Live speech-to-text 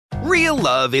Real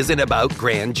love isn't about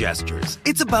grand gestures.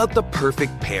 It's about the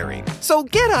perfect pairing. So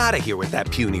get out of here with that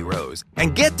puny rose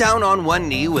and get down on one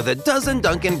knee with a dozen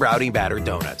Dunkin' Brownie Batter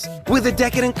Donuts with a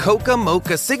decadent Coca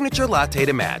Mocha signature latte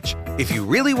to match. If you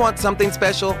really want something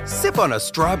special, sip on a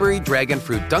strawberry dragon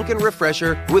fruit Dunkin'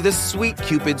 Refresher with a sweet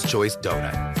Cupid's Choice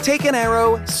donut. Take an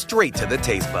arrow straight to the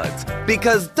taste buds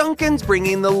because Dunkin's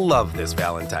bringing the love this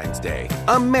Valentine's Day.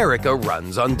 America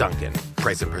runs on Dunkin'.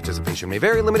 Price and participation may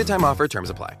vary. Limited time offer. Terms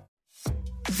apply.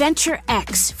 Venture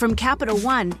X from Capital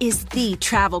One is the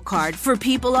travel card for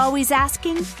people always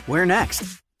asking, where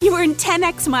next? You earn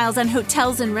 10x miles on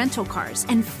hotels and rental cars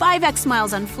and 5x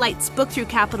miles on flights booked through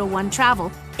Capital One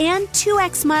Travel and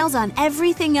 2x miles on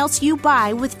everything else you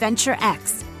buy with Venture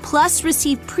X. Plus,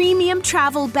 receive premium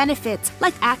travel benefits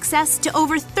like access to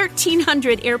over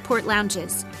 1,300 airport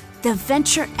lounges. The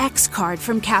Venture X card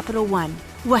from Capital One.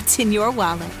 What's in your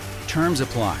wallet? Terms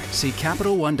apply. See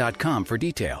CapitalOne.com for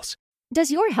details. Does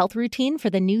your health routine for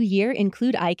the new year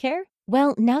include eye care?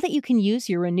 Well, now that you can use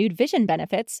your renewed vision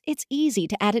benefits, it's easy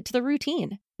to add it to the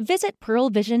routine. Visit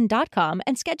PearlVision.com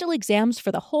and schedule exams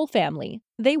for the whole family.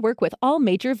 They work with all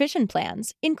major vision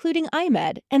plans, including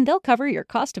iMed, and they'll cover your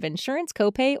cost of insurance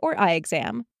copay or eye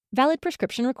exam. Valid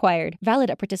prescription required. Valid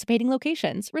at participating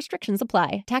locations. Restrictions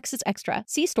apply. Taxes extra.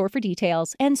 See store for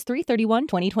details. Ends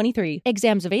 3/31/2023.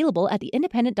 Exams available at the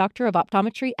independent doctor of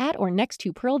optometry at or next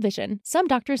to Pearl Vision. Some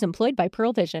doctors employed by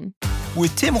Pearl Vision.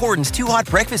 With Tim Hortons 2 hot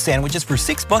breakfast sandwiches for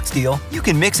 $6 deal, you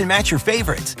can mix and match your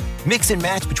favorites. Mix and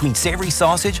match between savory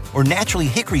sausage or naturally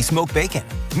hickory smoked bacon.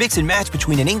 Mix and match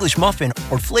between an English muffin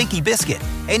or flaky biscuit.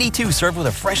 Any two served with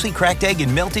a freshly cracked egg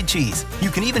and melted cheese. You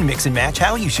can even mix and match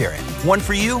how you share it. One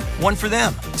for you, one for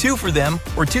them, two for them,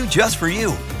 or two just for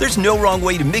you. There's no wrong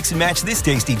way to mix and match this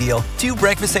tasty deal. 2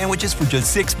 breakfast sandwiches for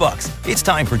just $6. It's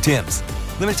time for Tim's.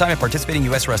 Limited time at participating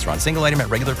U.S. restaurants. Single item at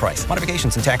regular price.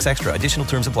 Modifications and tax extra. Additional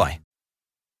terms apply.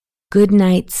 Good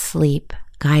Night Sleep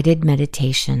Guided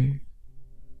Meditation.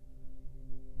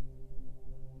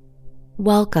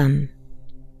 Welcome.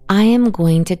 I am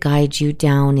going to guide you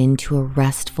down into a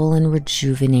restful and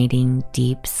rejuvenating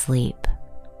deep sleep.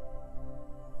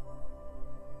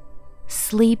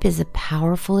 Sleep is a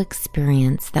powerful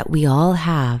experience that we all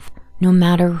have, no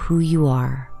matter who you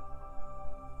are.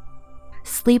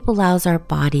 Sleep allows our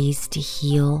bodies to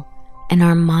heal and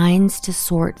our minds to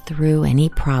sort through any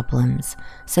problems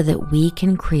so that we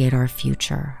can create our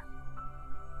future.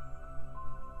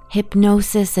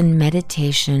 Hypnosis and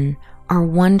meditation are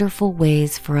wonderful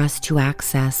ways for us to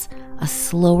access a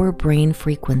slower brain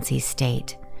frequency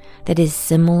state that is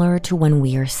similar to when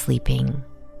we are sleeping.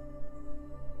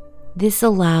 This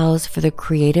allows for the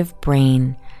creative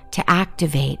brain to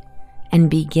activate and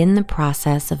begin the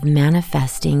process of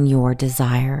manifesting your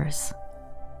desires.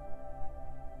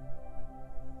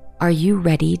 Are you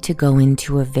ready to go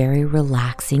into a very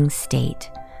relaxing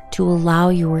state to allow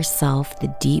yourself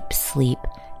the deep sleep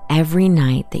every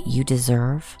night that you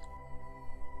deserve?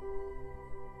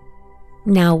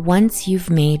 Now, once you've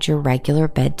made your regular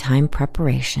bedtime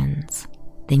preparations,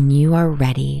 then you are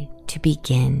ready to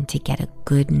begin to get a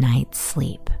good night's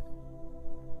sleep.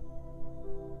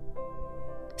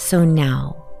 So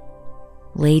now,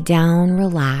 lay down,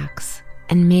 relax,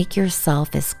 and make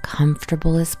yourself as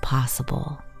comfortable as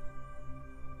possible.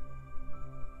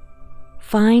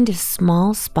 Find a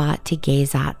small spot to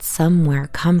gaze at somewhere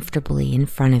comfortably in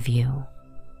front of you.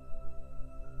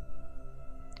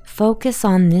 Focus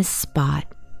on this spot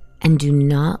and do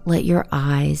not let your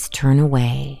eyes turn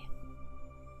away.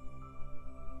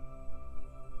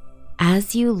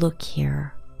 As you look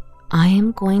here, I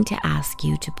am going to ask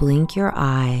you to blink your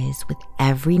eyes with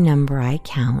every number I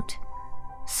count,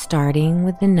 starting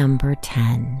with the number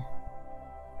 10.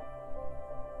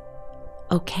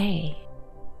 Okay.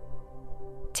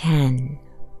 10.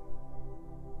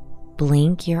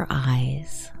 Blink your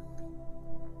eyes.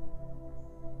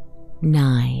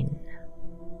 9.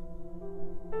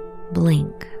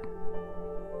 Blink.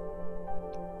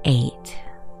 8.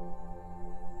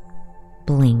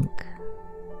 Blink.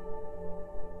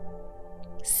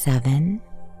 7.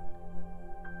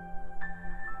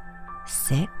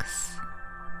 6.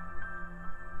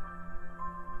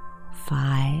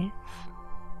 5.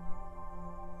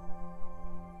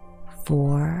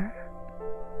 4.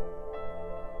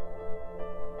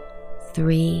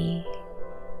 3.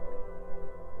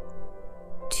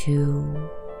 2.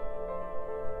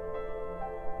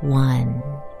 1.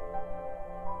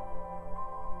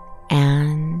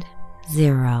 And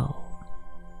 0.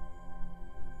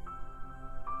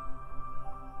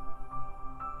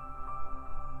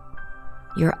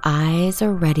 Your eyes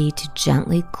are ready to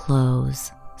gently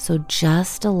close, so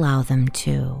just allow them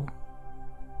to.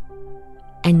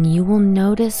 And you will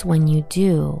notice when you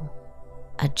do,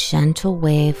 a gentle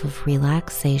wave of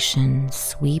relaxation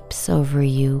sweeps over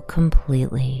you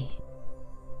completely.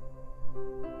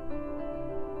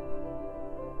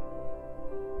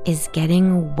 Is getting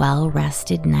a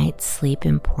well-rested night's sleep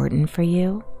important for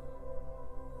you?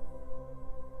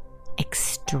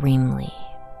 Extremely.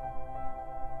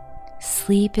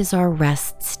 Sleep is our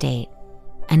rest state,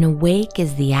 and awake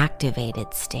is the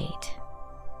activated state.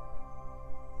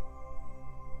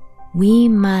 We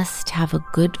must have a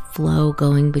good flow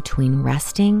going between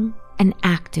resting and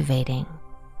activating.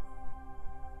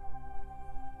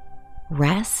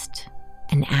 Rest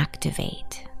and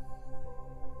activate.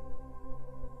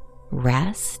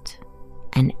 Rest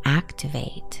and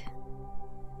activate.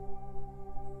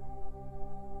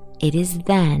 It is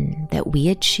then that we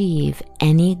achieve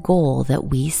any goal that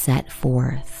we set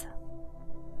forth.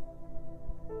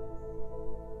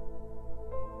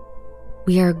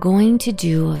 We are going to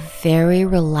do a very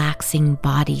relaxing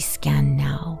body scan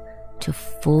now to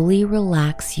fully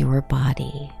relax your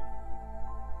body.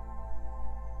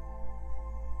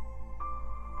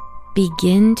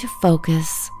 Begin to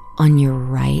focus on your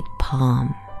right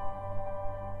palm.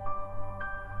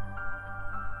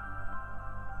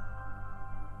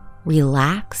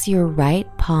 Relax your right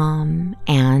palm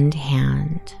and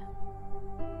hand.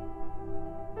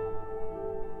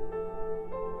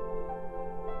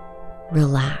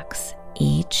 Relax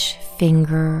each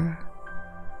finger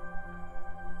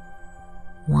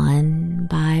one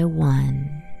by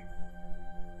one.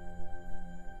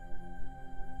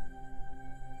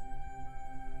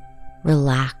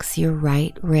 Relax your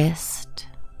right wrist.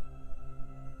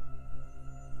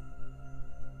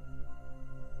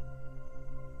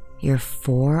 Your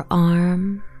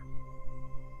forearm.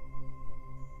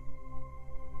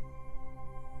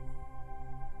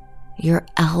 Your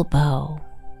elbow.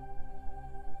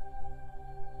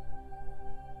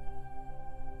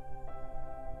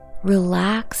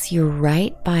 Relax your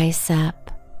right bicep.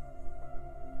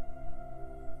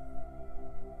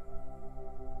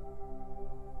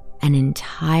 An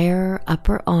entire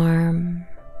upper arm.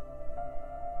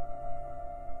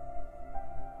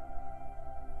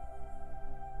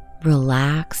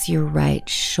 Relax your right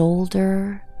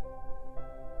shoulder.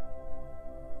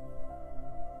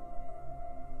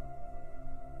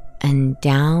 And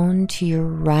down to your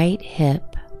right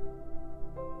hip.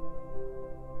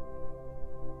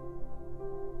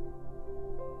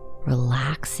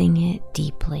 Relaxing it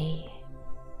deeply.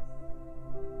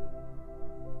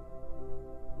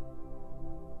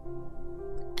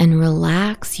 And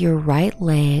relax your right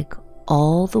leg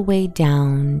all the way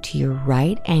down to your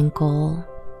right ankle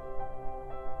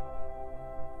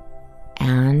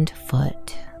and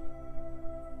foot.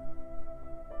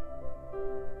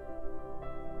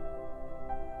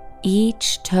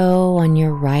 Each toe on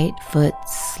your right foot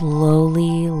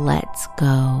slowly lets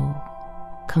go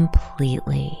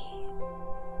completely.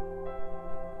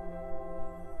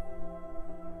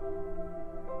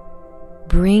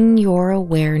 Bring your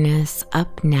awareness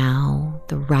up now,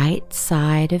 the right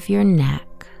side of your neck.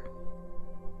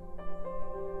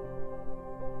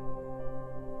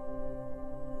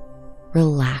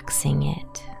 Relaxing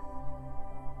it.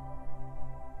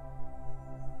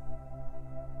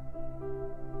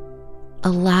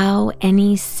 Allow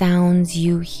any sounds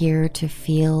you hear to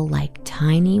feel like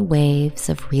tiny waves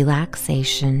of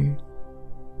relaxation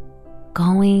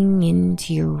going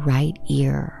into your right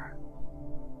ear.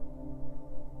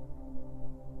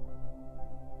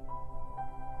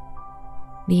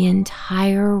 The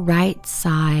entire right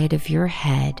side of your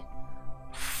head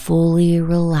fully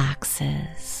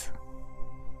relaxes.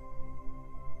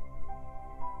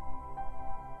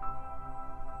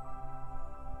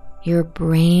 Your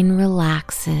brain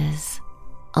relaxes,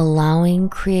 allowing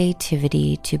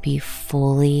creativity to be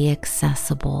fully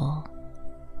accessible.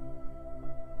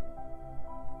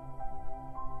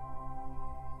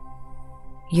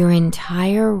 Your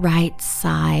entire right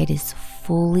side is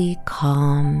fully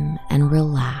calm and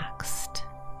relaxed.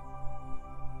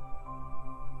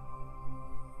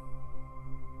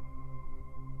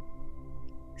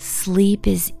 Sleep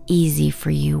is easy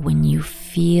for you when you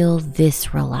feel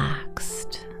this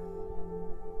relaxed.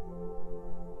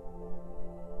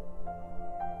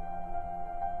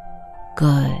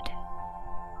 Good.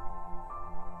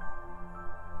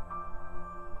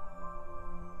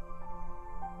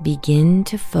 Begin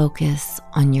to focus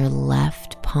on your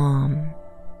left palm.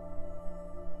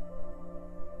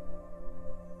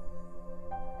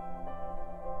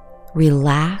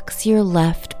 Relax your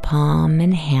left palm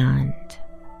and hand.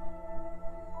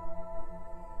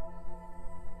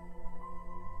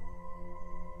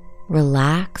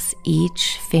 Relax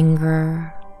each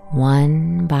finger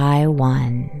one by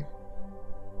one.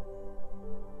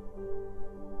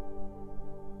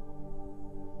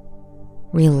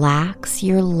 Relax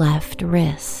your left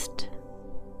wrist.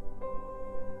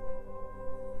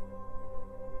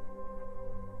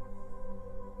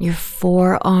 Your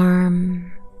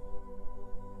forearm,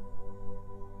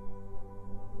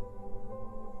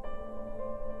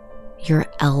 your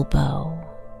elbow,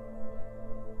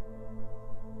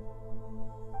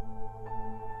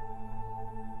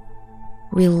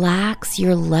 relax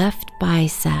your left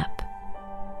bicep,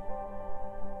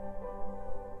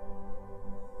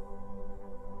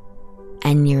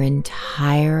 and your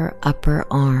entire upper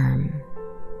arm.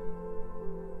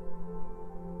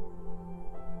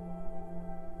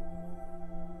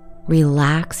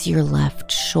 Relax your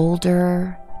left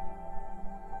shoulder,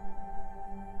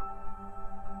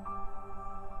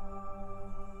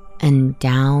 and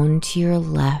down to your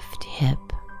left hip.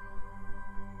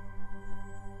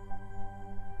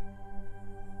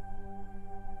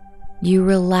 You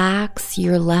relax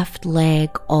your left leg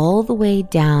all the way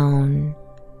down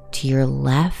to your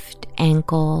left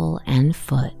ankle and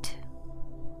foot.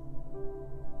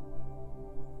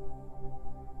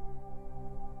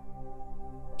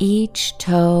 Each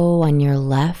toe on your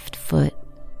left foot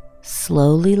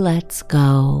slowly lets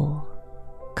go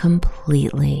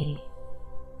completely.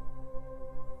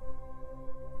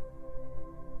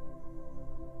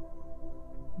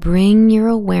 Bring your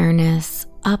awareness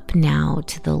up now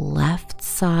to the left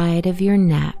side of your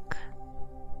neck.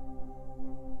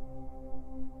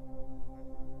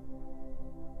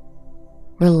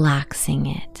 Relaxing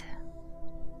it.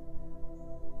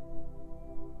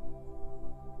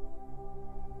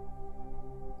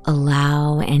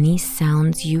 Allow any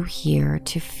sounds you hear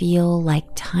to feel like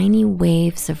tiny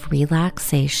waves of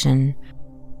relaxation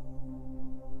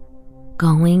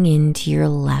going into your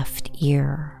left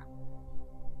ear.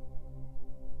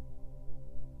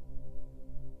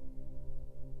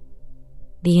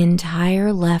 The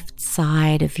entire left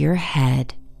side of your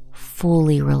head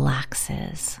fully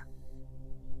relaxes.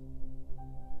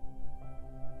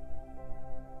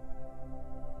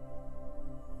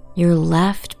 Your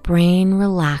left brain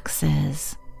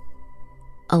relaxes,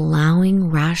 allowing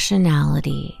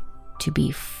rationality to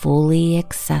be fully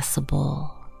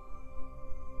accessible.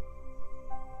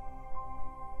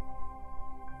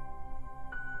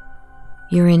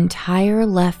 Your entire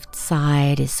left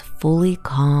side is fully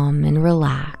calm and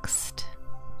relaxed.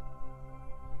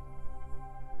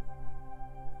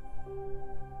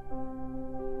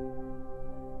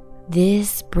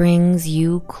 This brings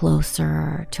you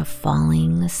closer to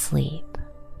falling asleep.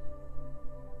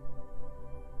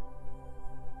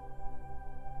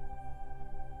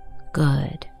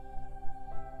 Good.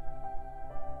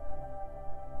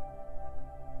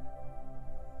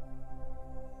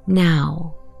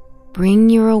 Now, bring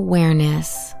your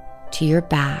awareness to your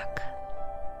back.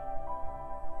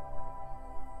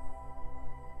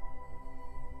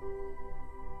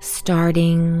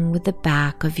 Starting with the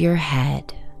back of your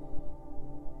head.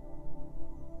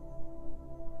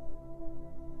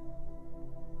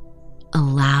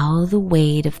 Allow the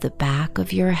weight of the back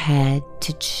of your head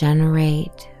to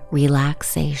generate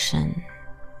relaxation.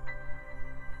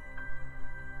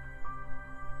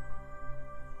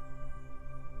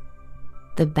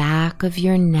 The back of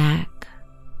your neck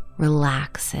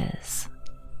relaxes.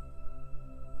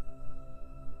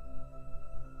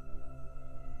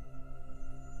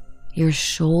 Your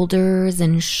shoulders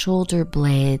and shoulder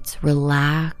blades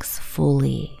relax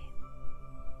fully.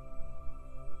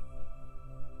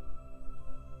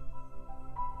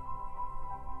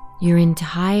 Your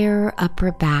entire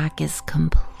upper back is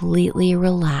completely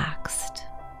relaxed.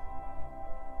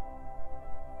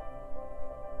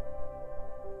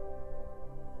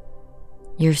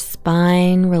 Your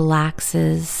spine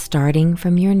relaxes starting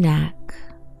from your neck.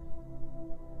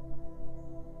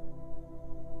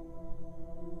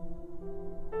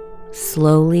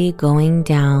 Slowly going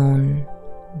down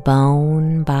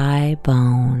bone by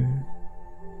bone.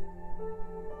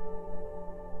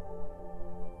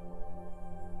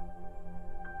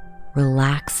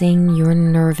 Relaxing your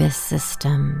nervous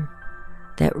system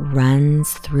that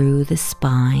runs through the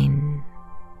spine.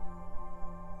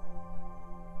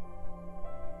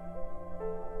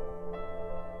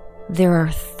 There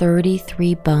are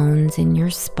 33 bones in your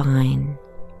spine,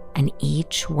 and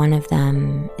each one of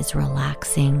them is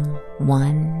relaxing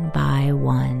one by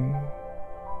one.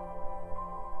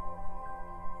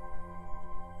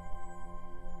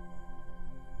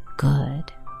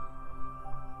 Good.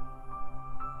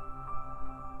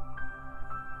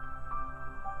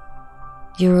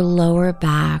 Your lower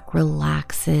back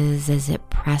relaxes as it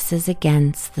presses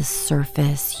against the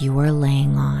surface you are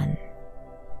laying on.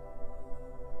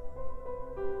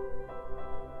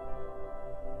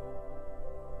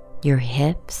 Your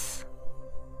hips,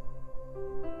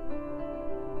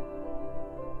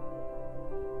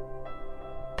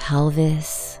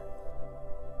 pelvis,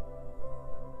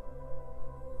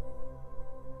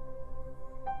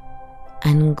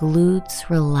 and glutes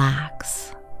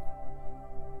relax.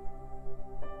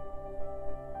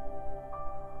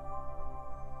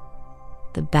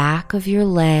 The back of your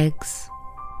legs,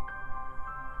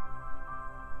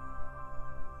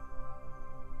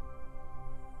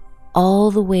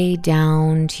 all the way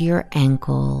down to your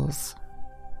ankles,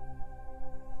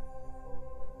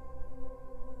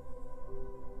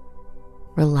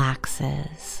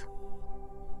 relaxes.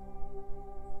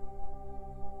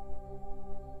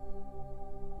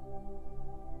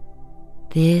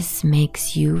 This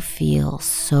makes you feel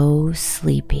so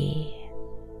sleepy.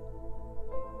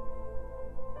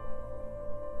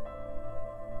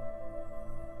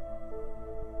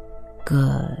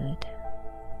 Good.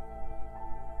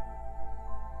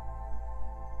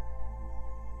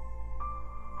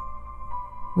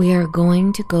 We are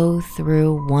going to go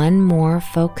through one more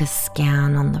focus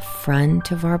scan on the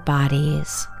front of our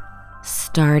bodies,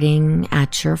 starting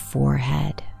at your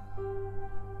forehead.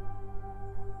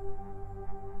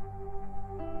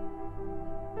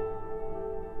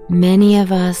 Many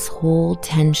of us hold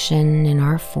tension in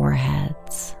our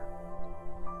foreheads.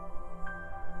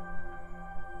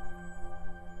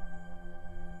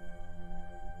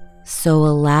 So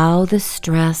allow the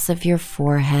stress of your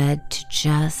forehead to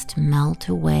just melt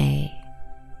away.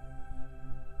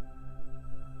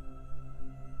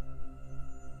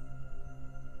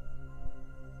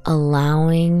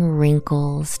 Allowing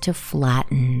wrinkles to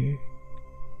flatten.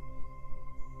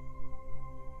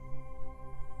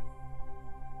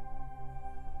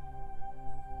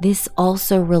 This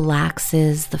also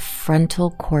relaxes the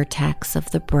frontal cortex of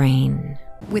the brain.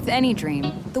 With any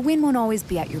dream, the wind won't always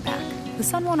be at your back, the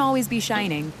sun won't always be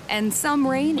shining, and some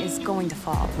rain is going to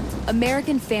fall.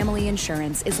 American Family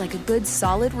Insurance is like a good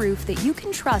solid roof that you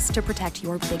can trust to protect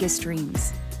your biggest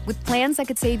dreams. With plans that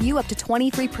could save you up to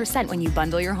 23% when you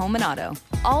bundle your home and auto.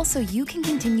 Also, you can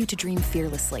continue to dream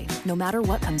fearlessly, no matter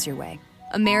what comes your way.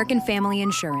 American Family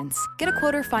Insurance. Get a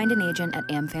quote or find an agent at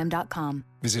amfam.com.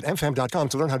 Visit amfam.com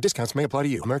to learn how discounts may apply to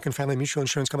you. American Family Mutual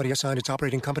Insurance Company S.I. and its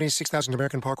operating companies, 6000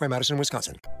 American Parkway, Madison,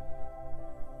 Wisconsin.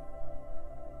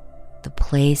 The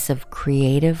place of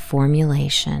creative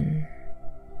formulation.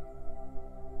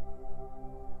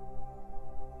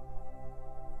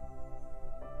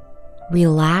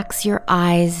 Relax your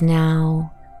eyes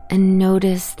now and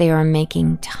notice they are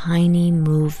making tiny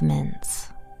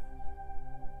movements.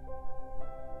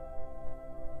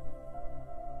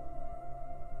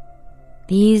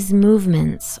 These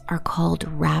movements are called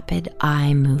rapid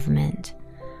eye movement,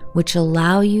 which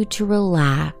allow you to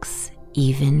relax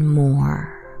even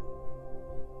more.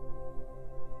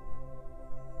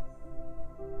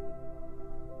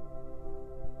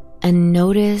 And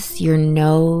notice your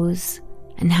nose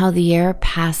and how the air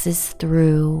passes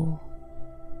through.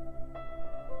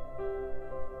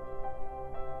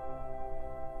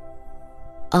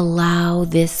 Allow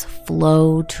this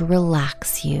flow to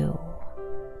relax you.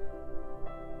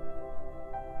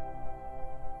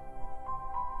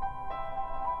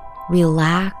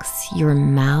 Relax your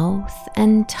mouth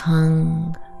and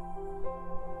tongue.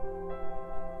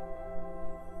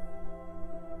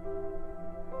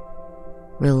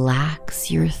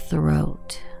 Relax your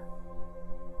throat.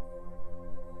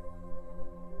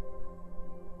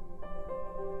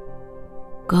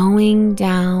 Going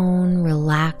down,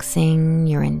 relaxing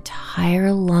your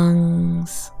entire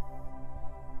lungs.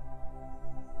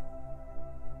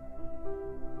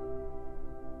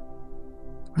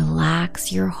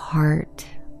 Relax your heart.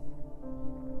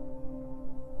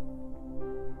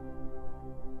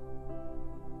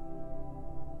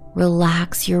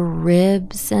 Relax your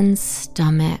ribs and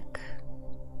stomach.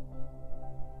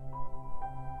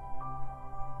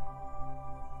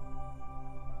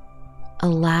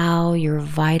 Allow your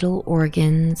vital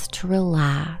organs to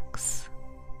relax.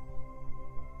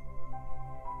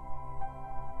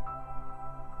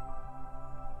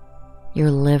 Your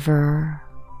liver,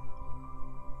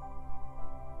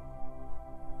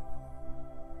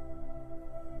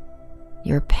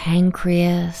 your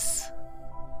pancreas,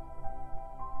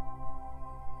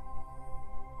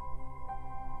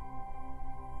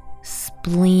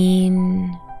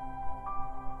 spleen,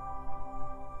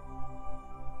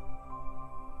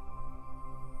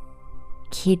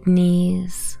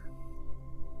 kidneys,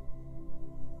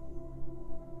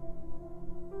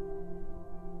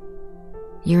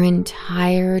 Your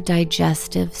entire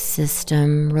digestive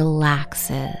system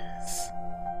relaxes.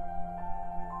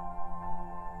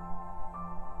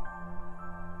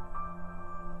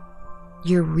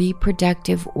 Your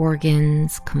reproductive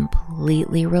organs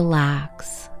completely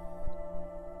relax.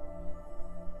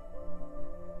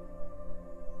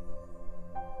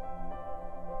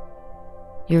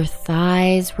 Your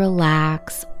thighs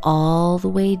relax all the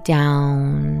way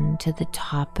down to the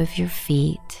top of your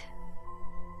feet.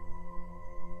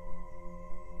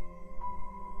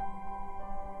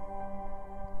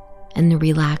 And the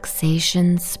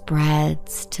relaxation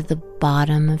spreads to the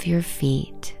bottom of your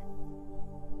feet.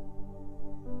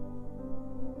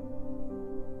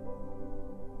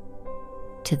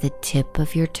 To the tip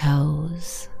of your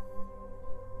toes.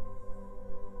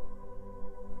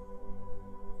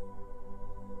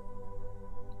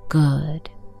 Good.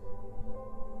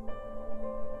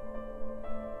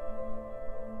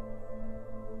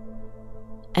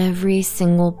 Every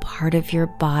single part of your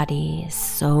body is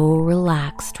so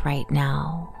relaxed right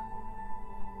now.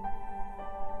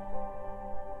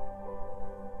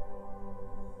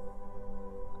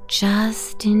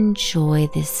 Just enjoy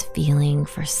this feeling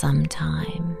for some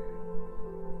time.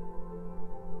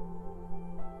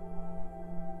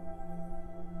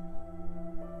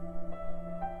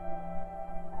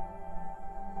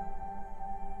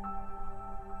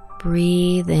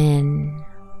 Breathe in.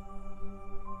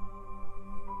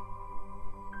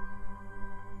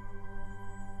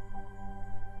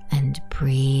 And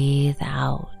breathe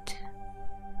out.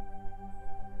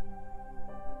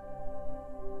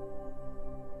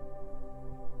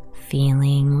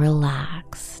 Feeling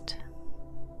relaxed.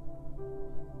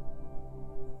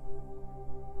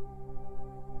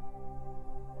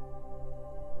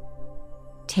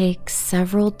 Take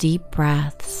several deep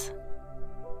breaths.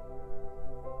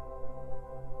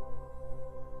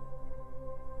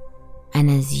 And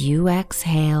as you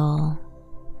exhale,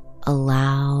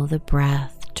 allow the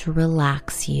breath to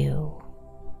relax you.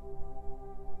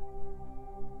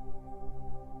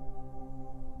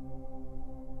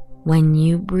 When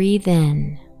you breathe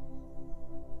in,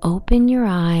 open your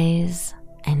eyes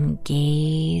and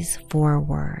gaze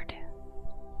forward.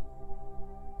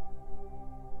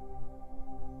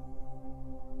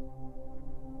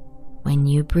 When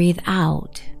you breathe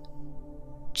out,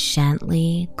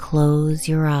 gently close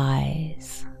your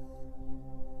eyes.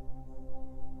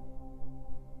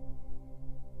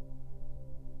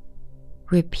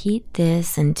 Repeat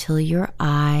this until your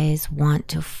eyes want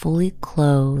to fully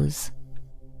close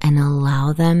and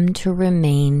allow them to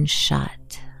remain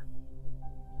shut.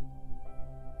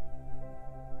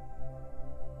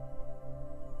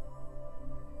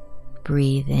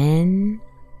 Breathe in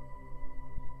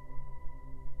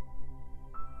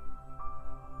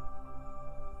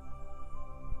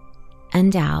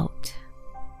and out.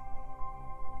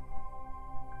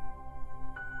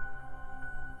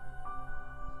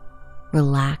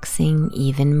 Relaxing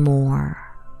even more.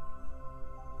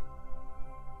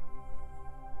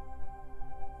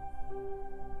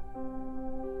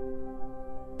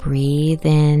 Breathe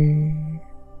in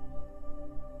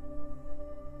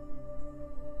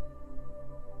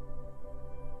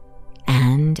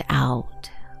and out.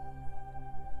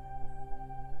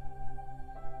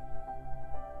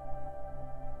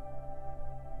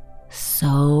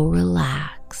 So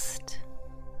relaxed.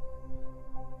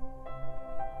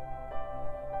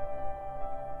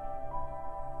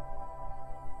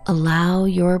 Allow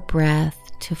your breath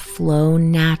to flow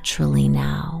naturally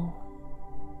now.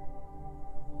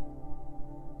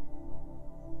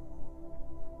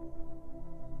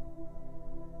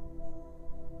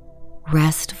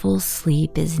 Restful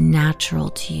sleep is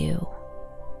natural to you.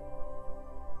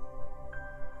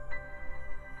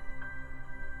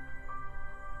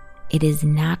 It is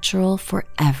natural for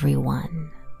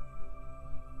everyone.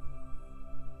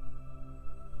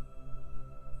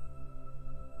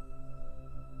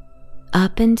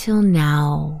 Up until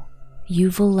now,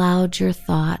 you've allowed your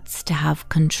thoughts to have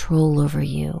control over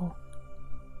you.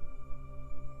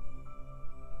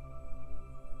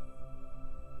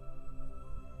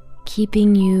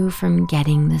 Keeping you from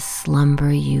getting the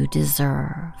slumber you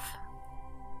deserve.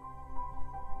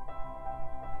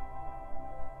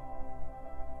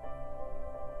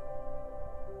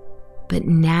 But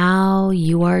now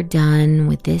you are done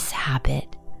with this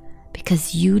habit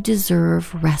because you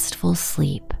deserve restful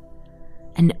sleep,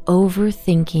 and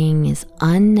overthinking is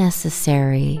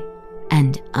unnecessary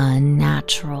and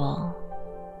unnatural.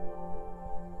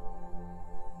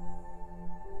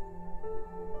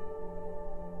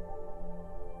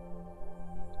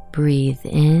 Breathe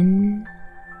in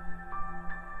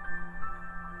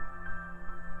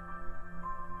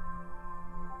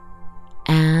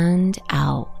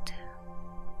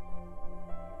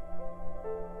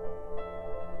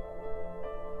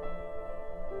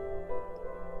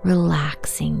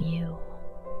relaxing you.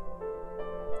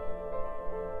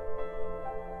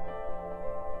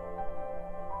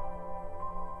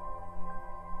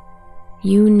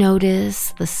 You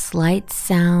notice the slight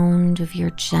sound of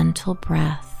your gentle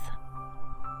breath.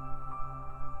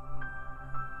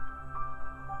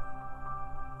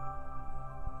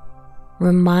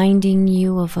 Reminding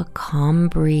you of a calm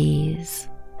breeze,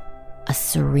 a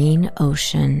serene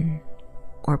ocean,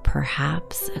 or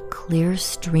perhaps a clear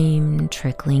stream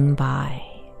trickling by.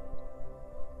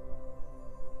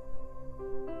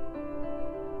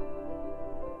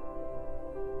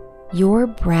 Your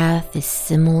breath is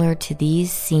similar to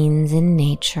these scenes in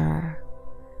nature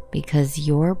because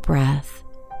your breath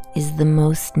is the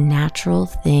most natural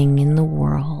thing in the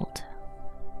world.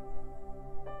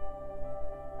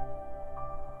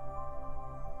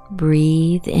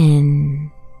 Breathe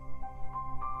in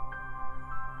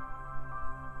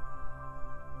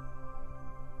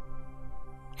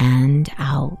and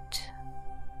out.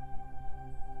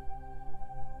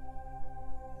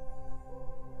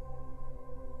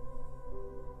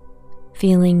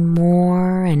 Feeling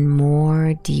more and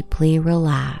more deeply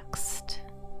relaxed.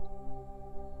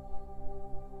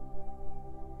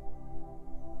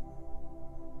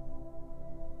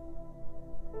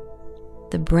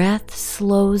 The breath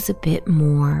slows a bit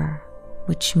more,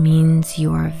 which means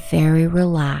you are very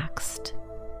relaxed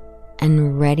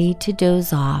and ready to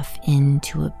doze off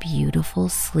into a beautiful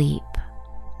sleep.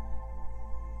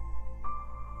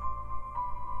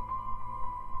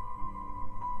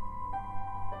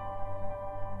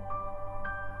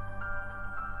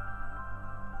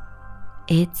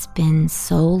 It's been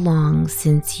so long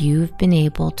since you've been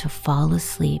able to fall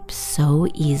asleep so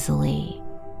easily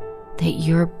that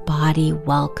your body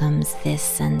welcomes this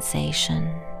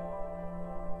sensation.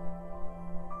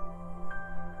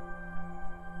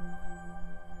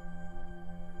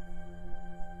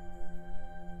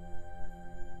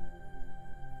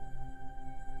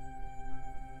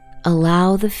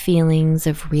 Allow the feelings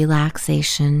of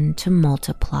relaxation to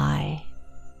multiply.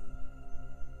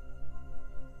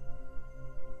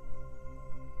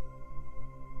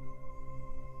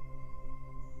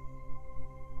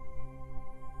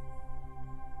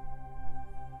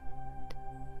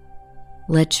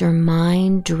 Let your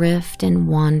mind drift and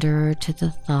wander to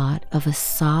the thought of a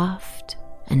soft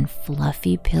and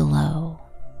fluffy pillow.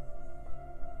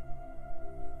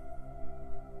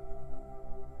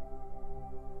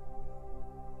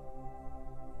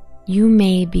 You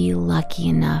may be lucky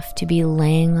enough to be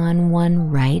laying on one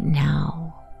right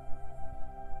now.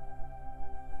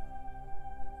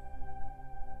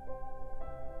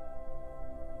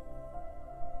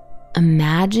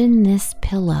 Imagine this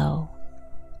pillow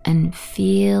and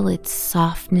feel its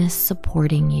softness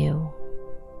supporting you.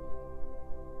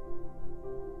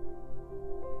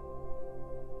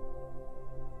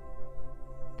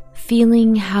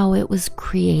 Feeling how it was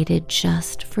created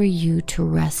just for you to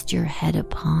rest your head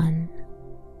upon.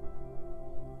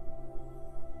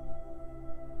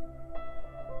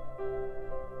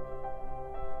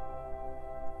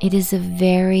 It is a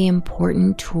very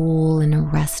important tool in a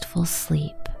restful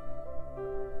sleep.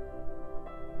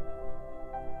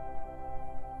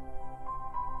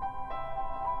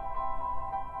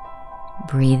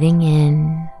 Breathing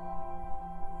in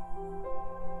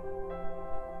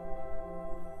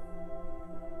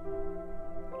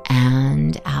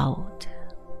and out.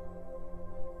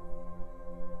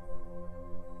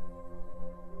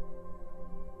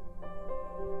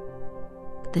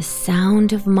 The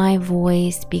sound of my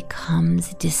voice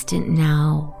becomes distant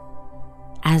now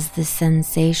as the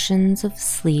sensations of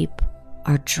sleep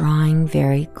are drawing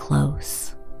very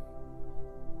close.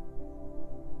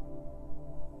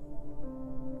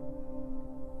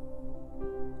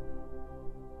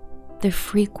 The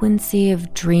frequency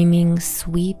of dreaming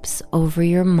sweeps over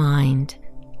your mind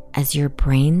as your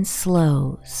brain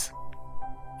slows.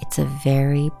 It's a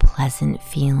very pleasant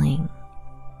feeling.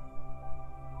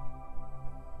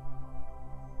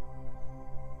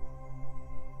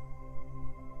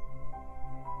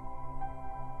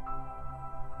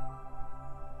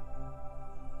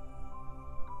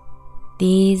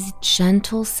 These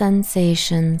gentle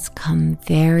sensations come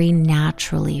very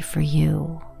naturally for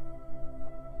you.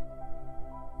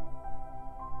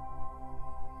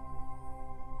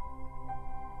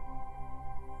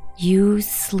 You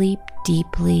sleep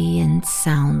deeply and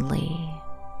soundly.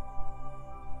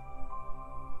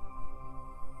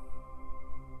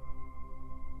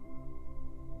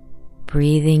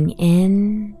 Breathing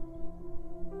in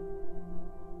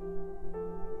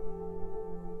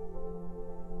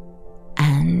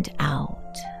and out.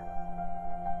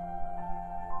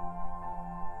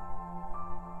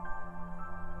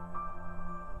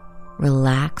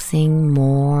 relaxing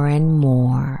more and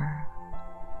more.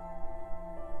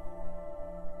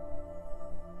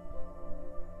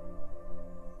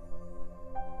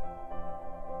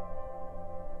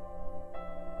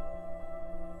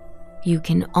 You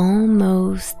can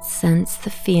almost sense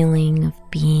the feeling of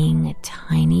being a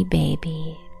tiny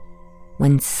baby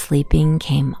when sleeping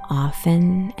came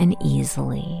often and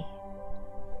easily.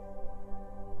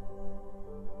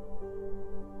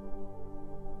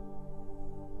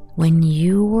 When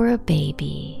you were a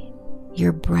baby,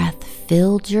 your breath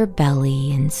filled your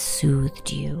belly and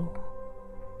soothed you.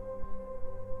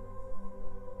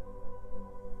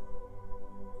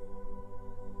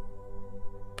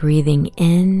 Breathing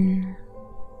in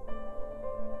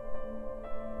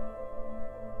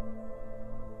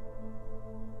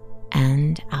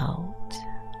and out.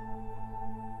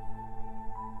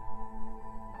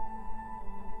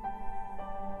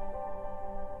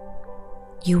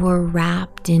 You were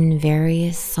wrapped in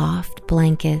various soft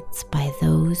blankets by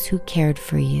those who cared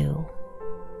for you.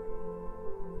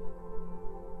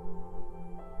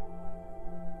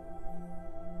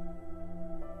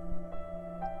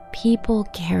 People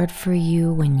cared for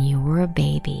you when you were a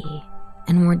baby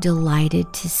and were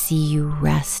delighted to see you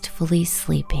restfully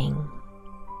sleeping.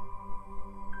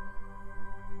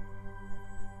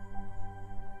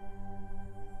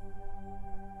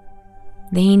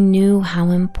 They knew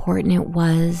how important it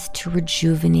was to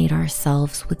rejuvenate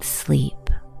ourselves with sleep.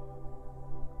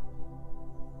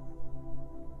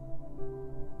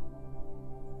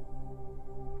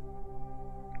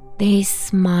 They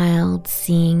smiled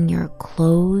seeing your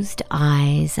closed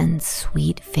eyes and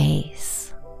sweet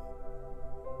face.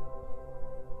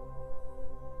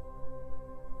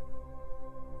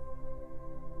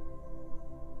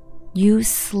 You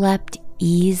slept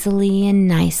easily and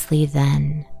nicely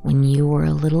then when you were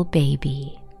a little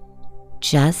baby,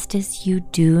 just as you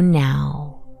do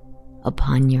now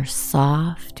upon your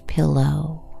soft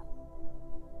pillow.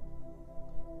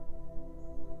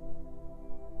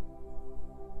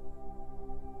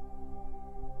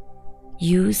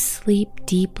 You sleep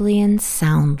deeply and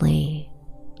soundly,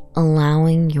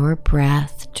 allowing your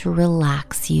breath to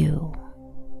relax you.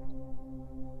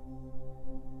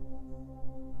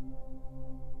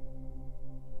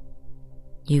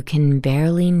 You can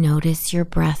barely notice your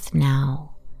breath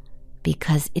now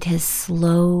because it has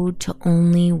slowed to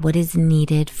only what is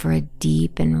needed for a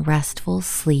deep and restful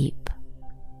sleep.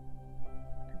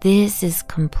 This is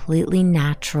completely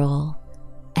natural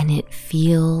and it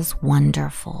feels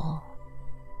wonderful.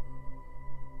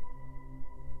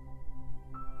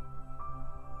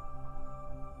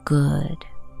 Good.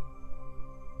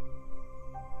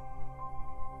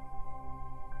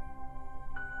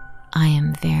 I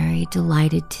am very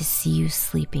delighted to see you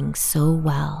sleeping so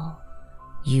well.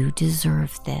 You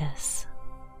deserve this.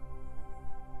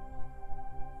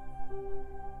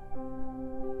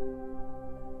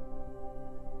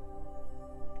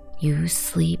 You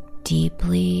sleep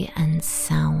deeply and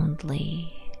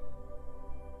soundly.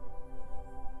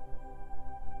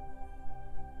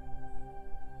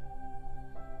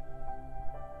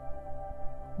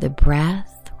 The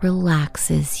breath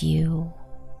relaxes you.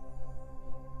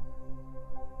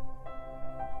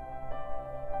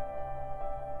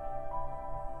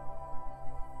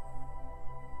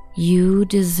 You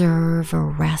deserve a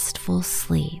restful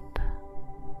sleep.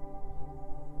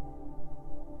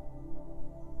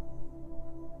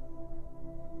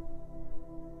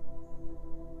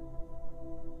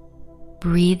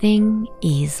 Breathing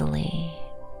easily.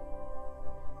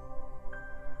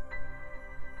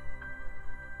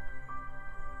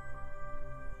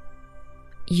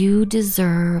 You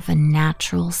deserve a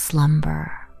natural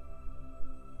slumber.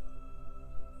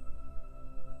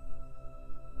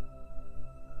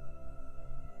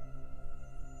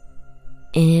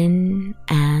 In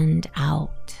and out.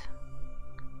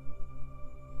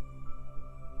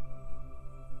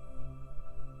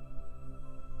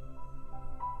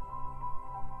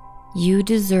 You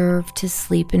deserve to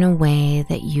sleep in a way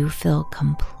that you feel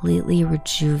completely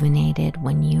rejuvenated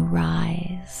when you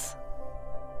rise.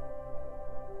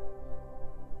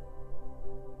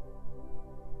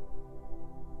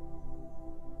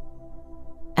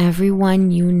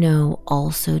 Everyone you know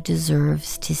also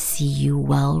deserves to see you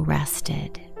well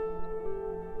rested.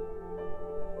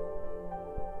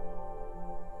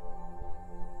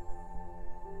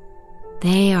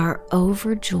 They are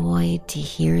overjoyed to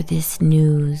hear this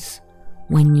news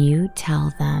when you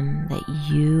tell them that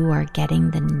you are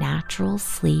getting the natural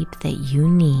sleep that you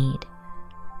need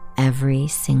every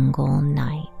single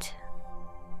night.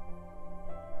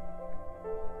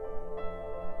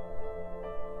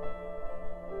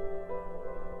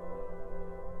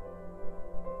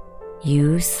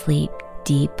 You sleep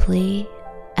deeply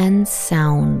and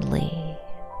soundly.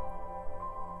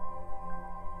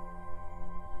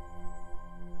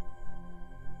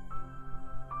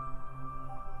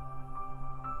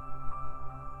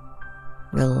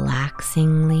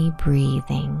 Relaxingly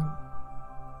breathing.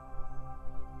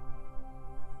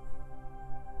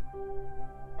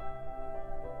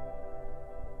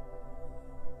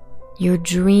 Your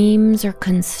dreams are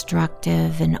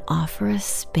constructive and offer a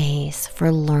space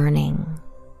for learning.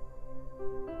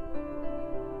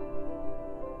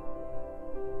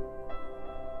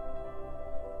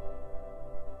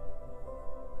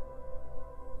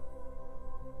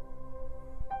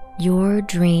 Your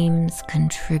dreams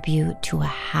contribute to a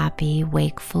happy,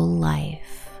 wakeful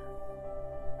life.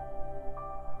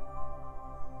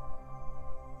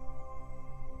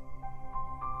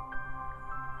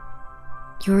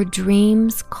 Your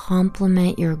dreams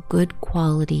complement your good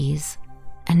qualities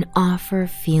and offer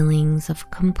feelings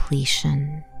of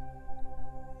completion.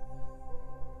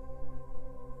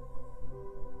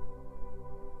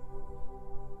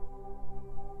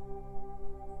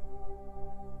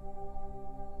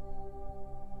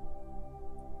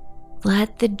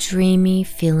 Let the dreamy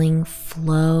feeling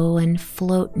flow and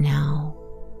float now.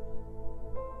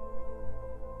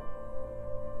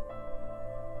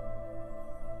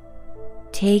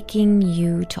 Taking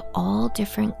you to all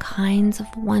different kinds of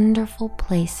wonderful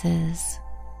places,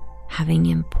 having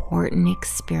important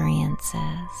experiences.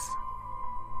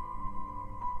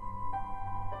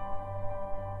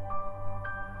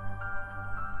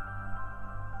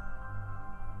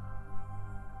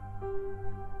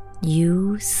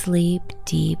 You sleep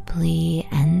deeply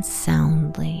and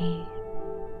soundly.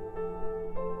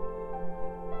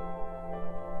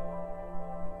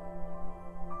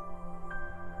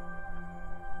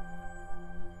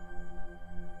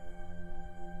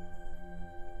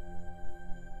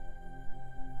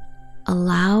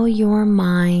 Allow your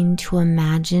mind to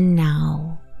imagine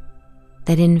now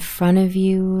that in front of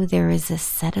you there is a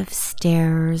set of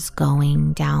stairs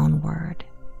going downward.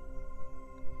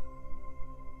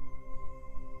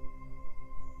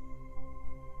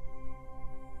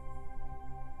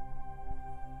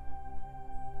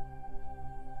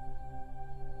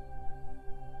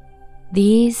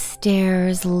 These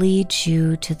stairs lead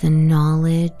you to the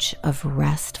knowledge of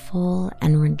restful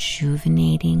and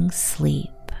rejuvenating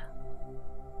sleep.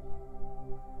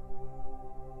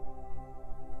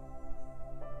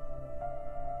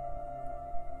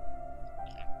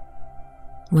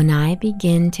 When I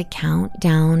begin to count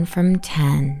down from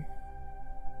 10,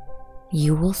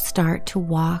 you will start to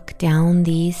walk down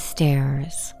these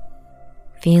stairs,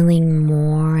 feeling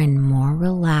more and more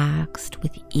relaxed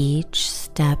with each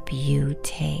step you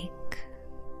take.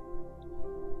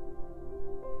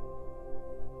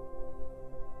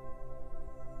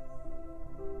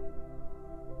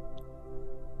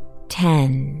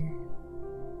 10.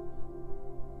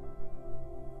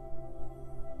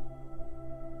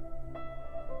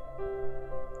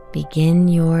 'Begin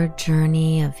your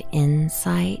journey of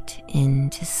insight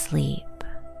into sleep.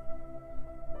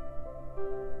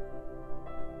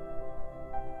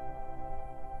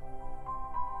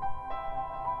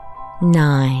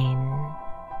 9.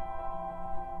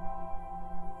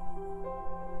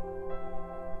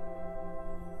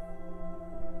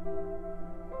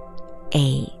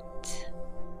 8.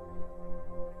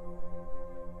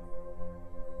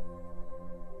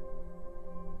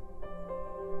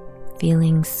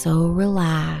 'Feeling so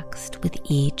relaxed with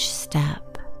each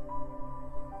step.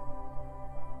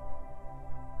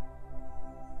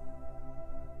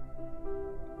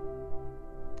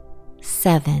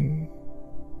 7.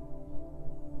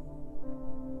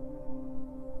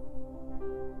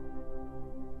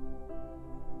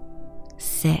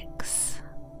 6.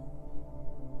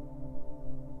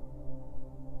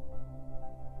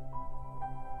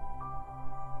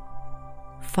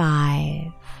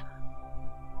 5.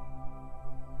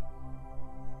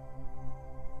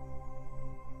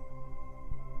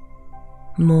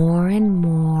 'More and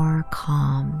more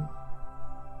calm.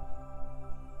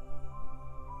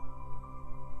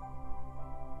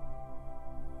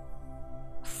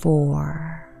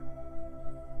 4.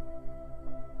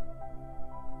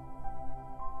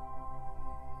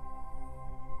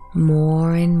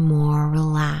 'More and more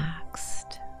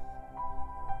relaxed.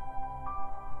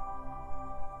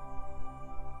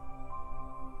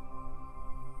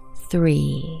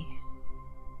 3.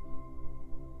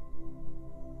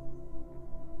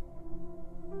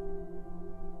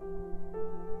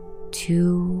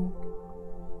 2.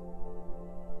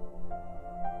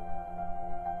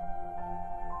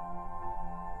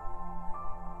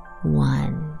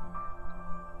 1.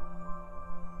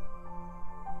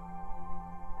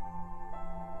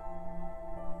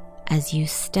 as you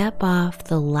step off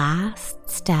the last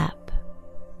step,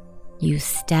 you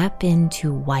step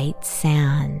into white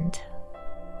sand.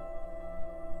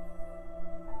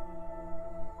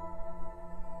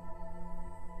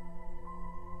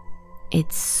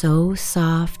 It's so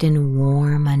soft and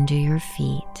warm under your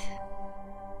feet.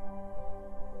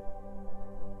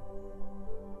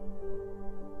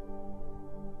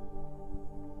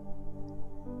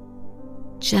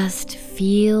 Just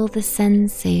feel the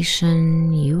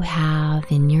sensation you have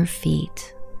in your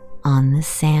feet on the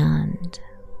sand.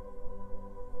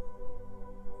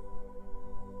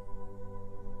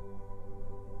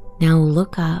 Now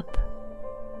look up,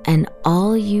 and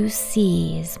all you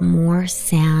see is more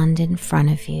sand in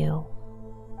front of you.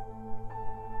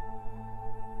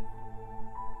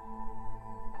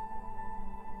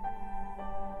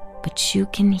 But you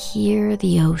can hear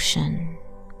the ocean.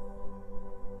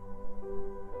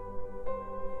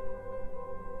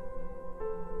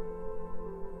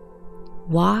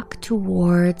 Walk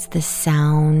towards the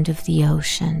sound of the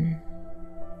ocean.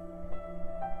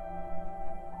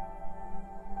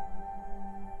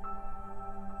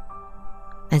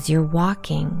 As you're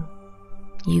walking,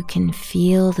 you can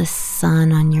feel the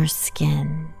sun on your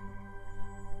skin.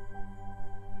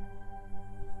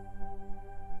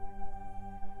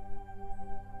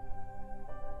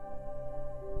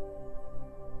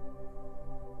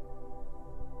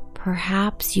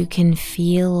 Perhaps you can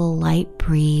feel a light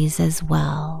breeze as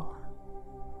well.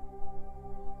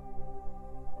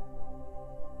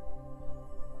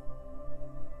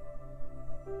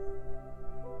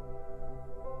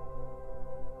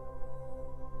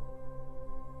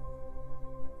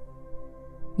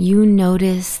 You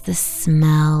notice the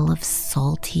smell of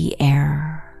salty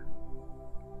air.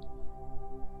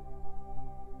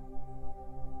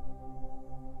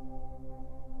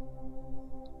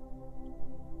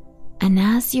 And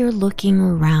as you're looking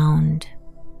around,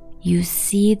 you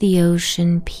see the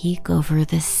ocean peek over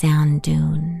the sand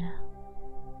dune.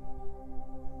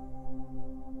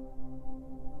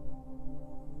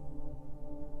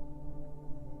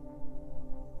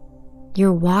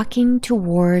 You're walking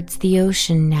towards the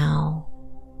ocean now,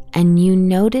 and you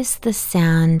notice the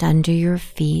sand under your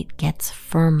feet gets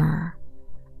firmer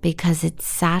because it's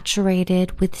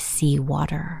saturated with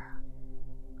seawater.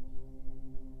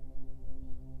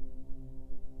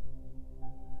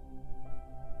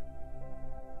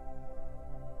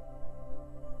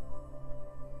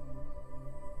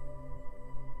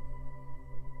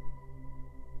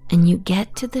 And you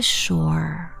get to the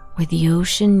shore where the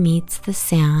ocean meets the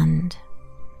sand.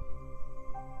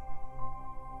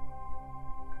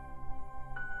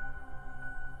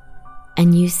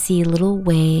 And you see little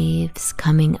waves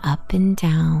coming up and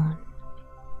down.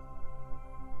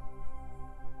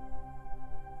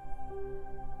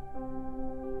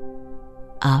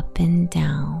 Up and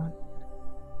down.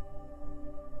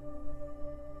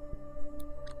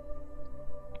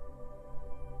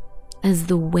 As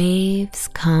the waves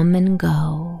come and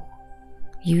go,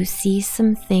 you see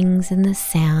some things in the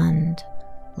sand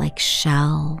like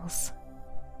shells,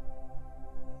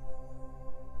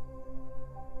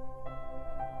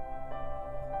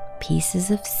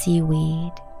 pieces of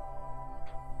seaweed,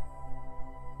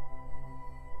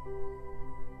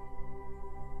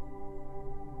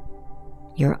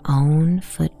 your own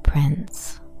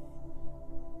footprints.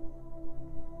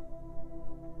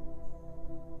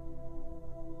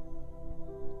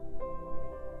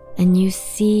 And you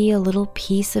see a little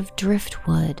piece of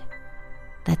driftwood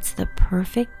that's the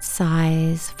perfect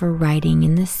size for writing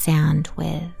in the sand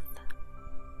with.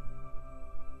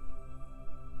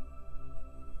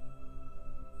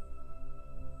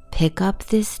 Pick up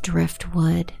this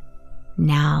driftwood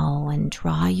now and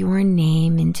draw your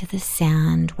name into the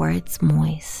sand where it's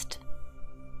moist.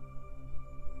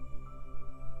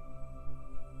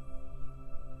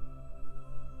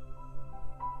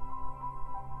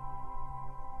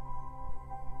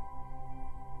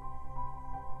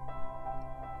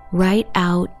 Write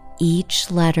out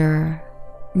each letter,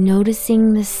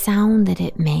 noticing the sound that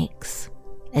it makes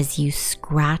as you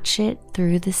scratch it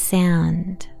through the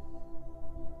sand.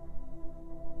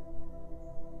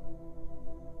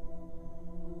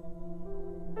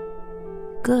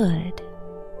 Good.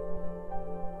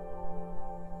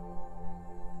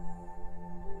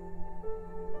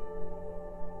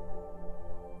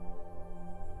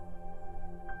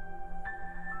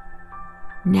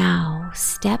 Now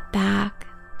step back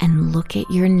and look at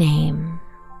your name.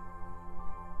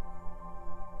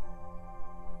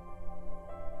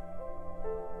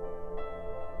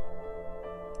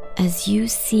 As you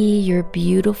see your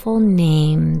beautiful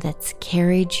name that's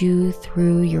carried you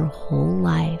through your whole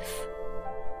life,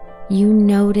 you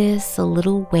notice a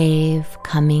little wave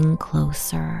coming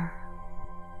closer.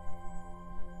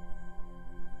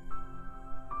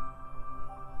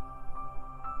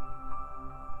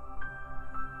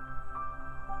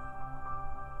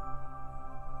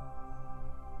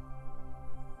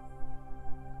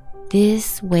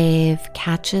 This wave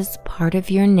catches part of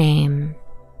your name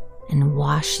and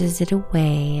washes it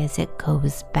away as it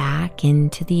goes back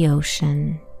into the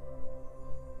ocean.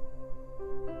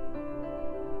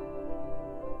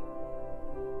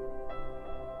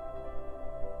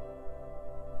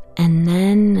 And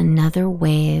then another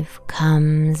wave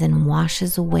comes and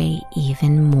washes away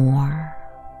even more.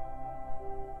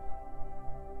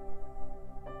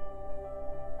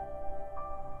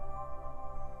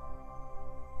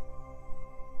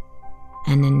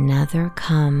 And another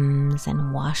comes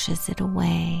and washes it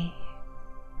away.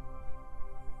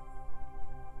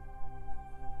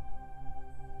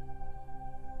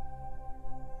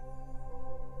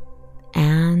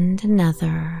 And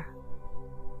another.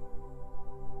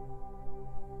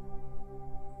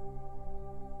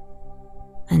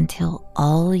 Until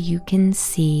all you can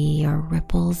see are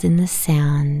ripples in the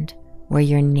sand where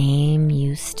your name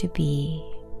used to be.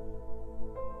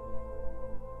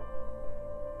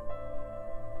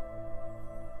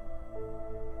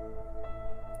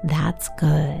 That's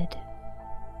good.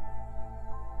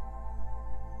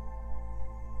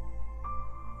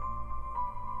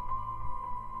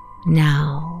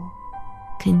 Now,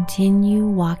 continue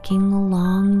walking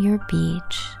along your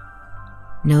beach,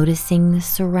 noticing the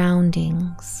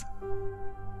surroundings.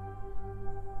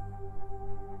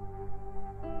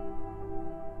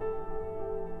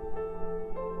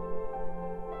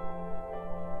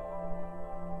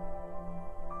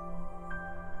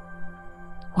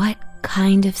 What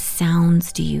kind of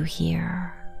sounds do you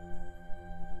hear?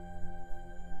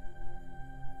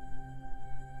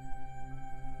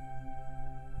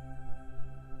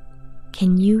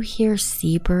 Can you hear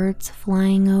seabirds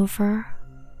flying over?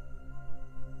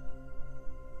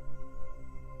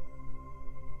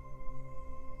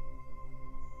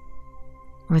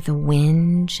 Or the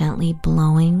wind gently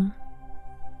blowing?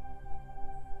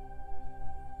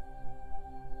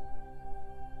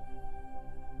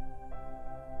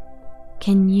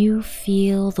 Can you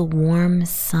feel the warm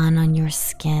sun on your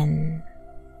skin?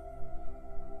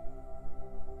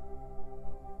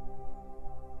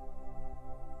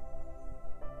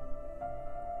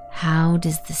 How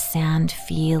does the sand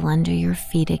feel under your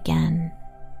feet again?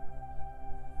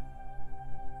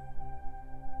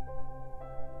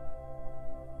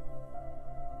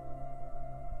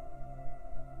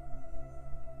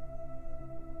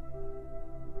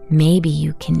 Maybe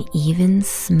you can even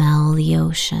smell the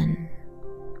ocean.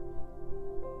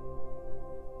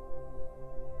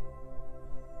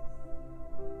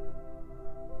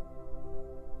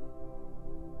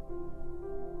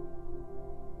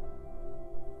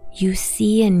 You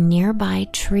see a nearby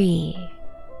tree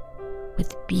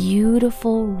with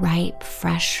beautiful, ripe,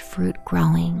 fresh fruit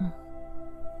growing.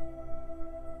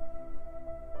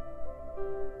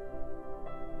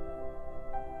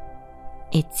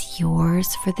 It's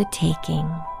yours for the taking.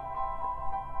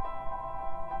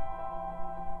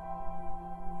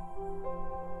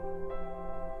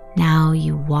 Now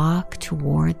you walk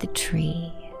toward the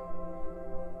tree.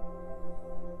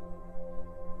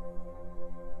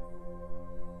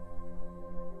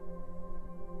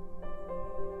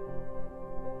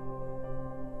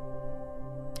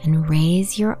 And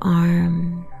raise your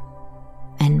arm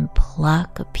and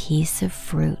pluck a piece of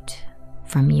fruit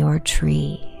from your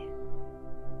tree.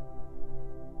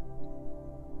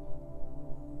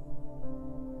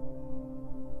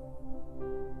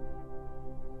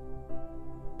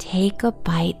 Take a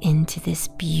bite into this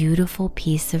beautiful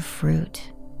piece of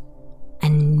fruit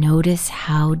and notice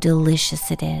how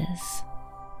delicious it is.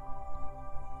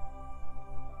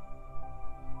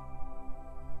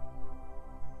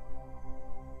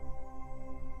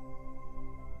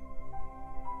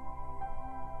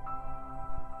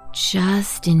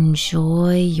 Just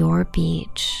enjoy your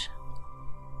beach.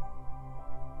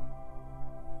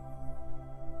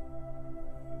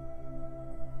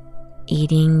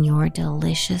 Eating your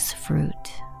delicious fruit.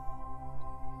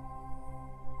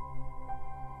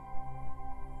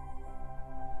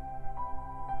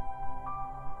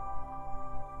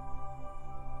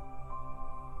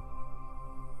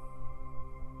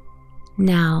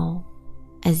 Now,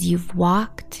 as you've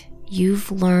walked,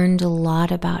 you've learned a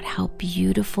lot about how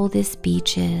beautiful this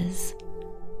beach is,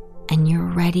 and you're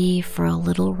ready for a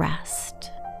little rest.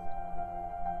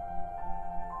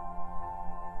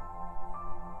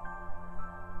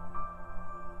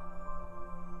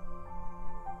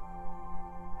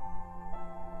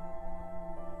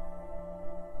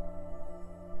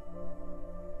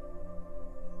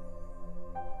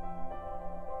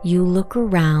 You look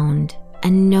around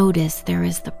and notice there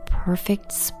is the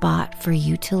perfect spot for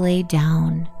you to lay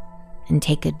down and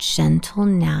take a gentle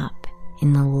nap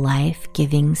in the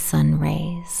life-giving sun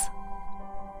rays.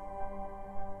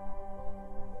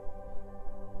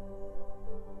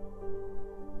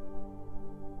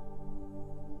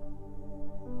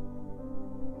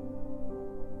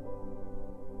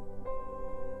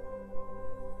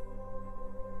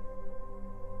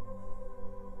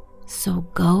 So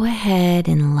go ahead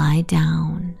and lie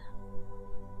down.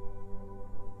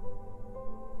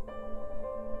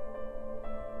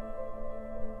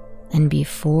 And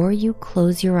before you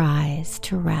close your eyes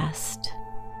to rest,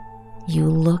 you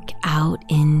look out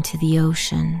into the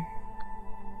ocean.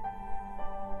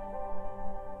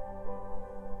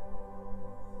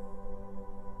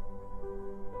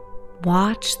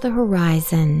 Watch the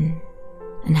horizon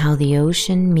and how the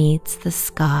ocean meets the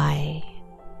sky.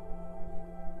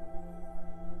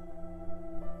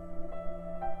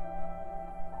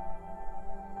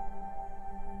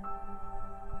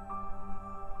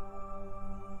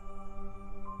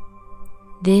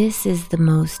 This is the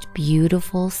most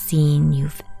beautiful scene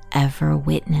you've ever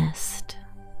witnessed.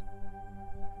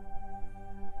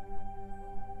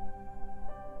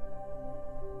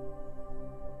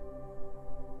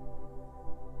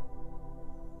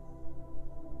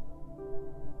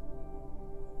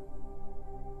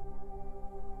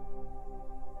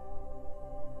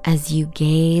 As you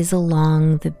gaze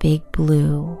along the big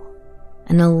blue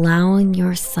and allowing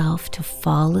yourself to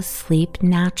fall asleep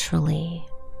naturally,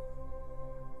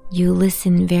 you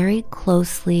listen very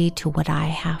closely to what I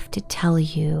have to tell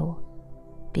you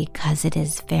because it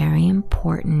is very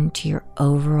important to your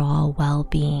overall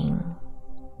well-being.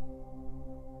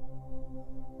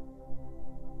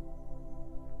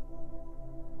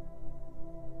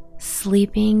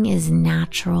 Sleeping is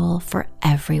natural for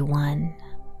everyone.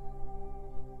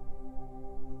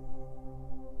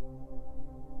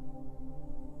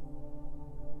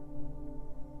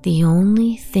 The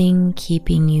only thing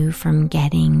keeping you from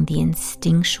getting the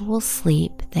instinctual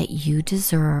sleep that you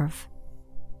deserve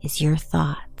is your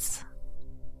thoughts.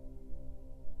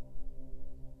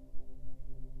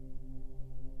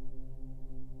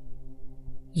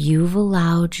 You've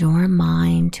allowed your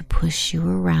mind to push you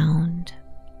around.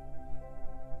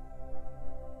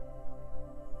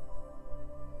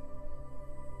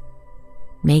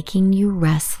 Making you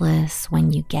restless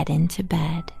when you get into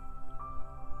bed.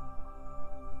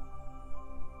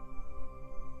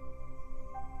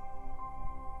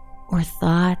 Or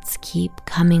thoughts keep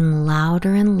coming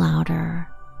louder and louder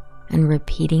and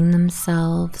repeating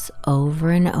themselves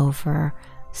over and over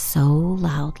so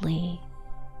loudly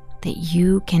that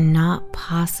you cannot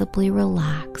possibly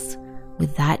relax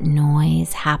with that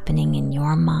noise happening in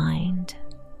your mind.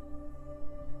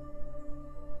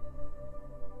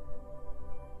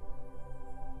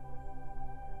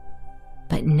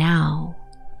 But now,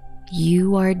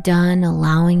 you are done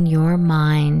allowing your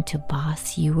mind to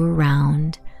boss you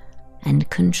around and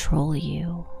control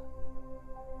you.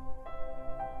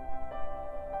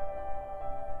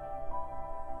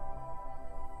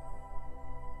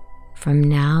 From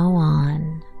now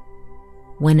on,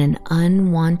 when an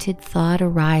unwanted thought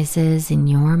arises in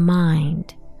your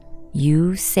mind,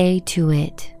 you say to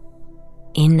it,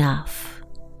 "Enough.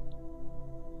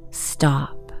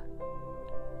 Stop."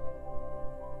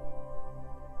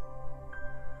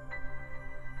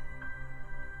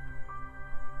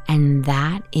 And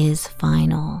that is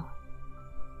final.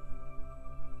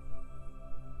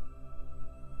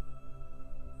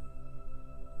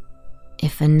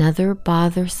 If another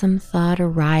bothersome thought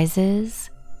arises,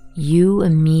 you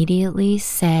immediately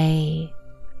say,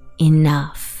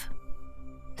 "Enough.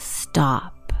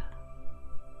 Stop."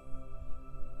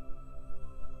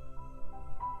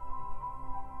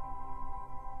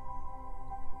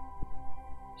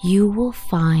 You will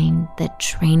find that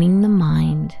training the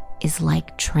mind is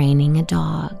like training a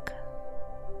dog.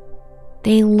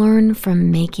 They learn from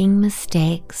making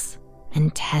mistakes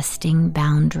and testing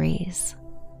boundaries.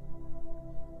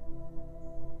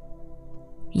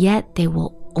 Yet they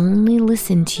will only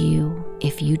listen to you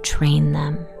if you train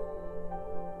them.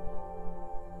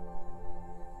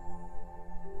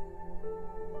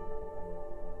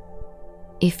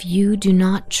 If you do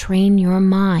not train your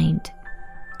mind,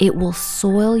 it will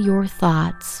soil your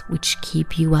thoughts which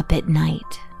keep you up at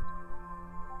night.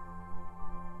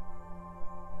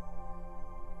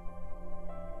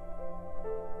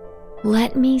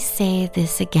 Let me say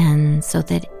this again so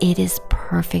that it is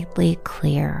perfectly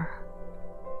clear.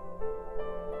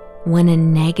 When a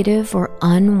negative or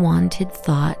unwanted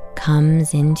thought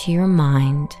comes into your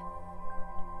mind,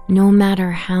 No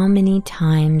matter how many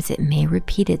times it may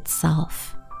repeat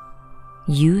itself,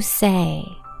 you say,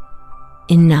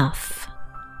 "Enough.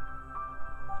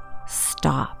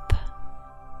 Stop."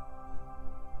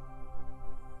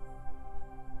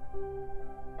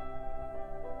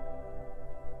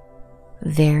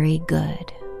 Very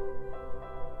good.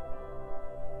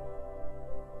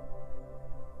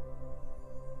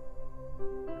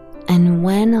 And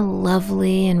when a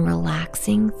lovely and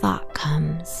relaxing thought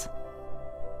comes,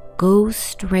 go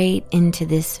straight into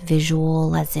this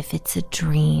visual as if it's a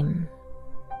dream.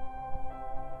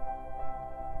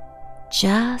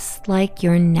 Just like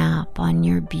your nap on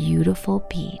your beautiful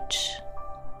beach.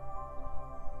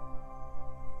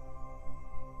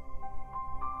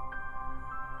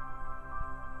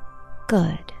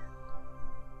 Good.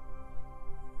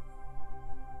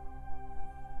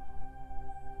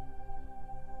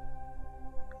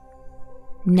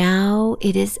 Now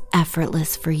it is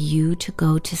effortless for you to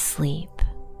go to sleep.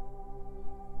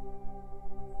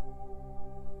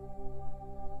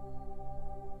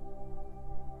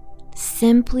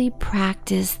 Simply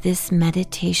practice this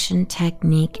meditation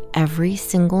technique every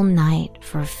single night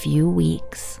for a few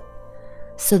weeks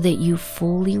so that you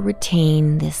fully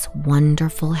retain this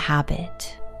wonderful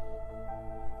habit.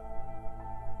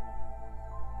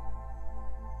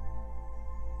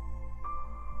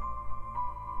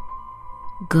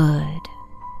 Good.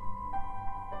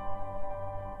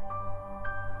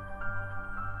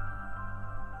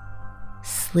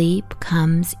 Sleep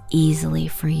comes easily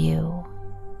for you.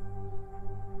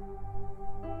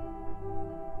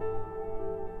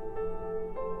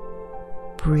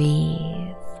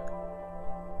 Breathe.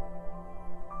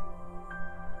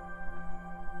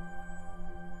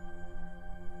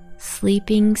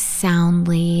 Sleeping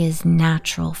soundly is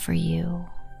natural for you.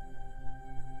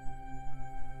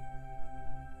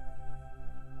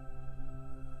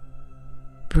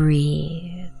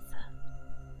 Breathe.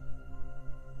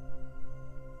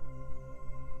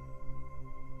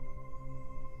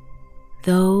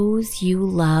 Those you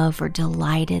love are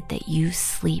delighted that you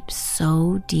sleep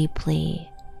so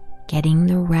deeply, getting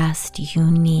the rest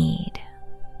you need.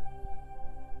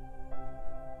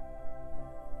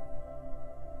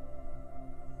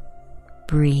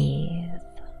 Breathe.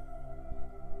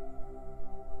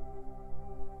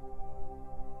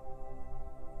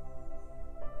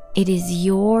 It is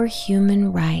your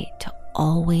human right to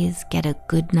always get a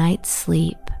good night's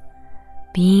sleep,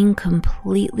 being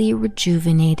completely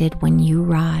rejuvenated when you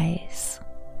rise.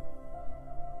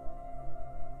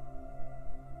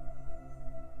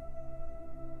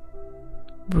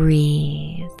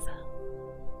 Breathe.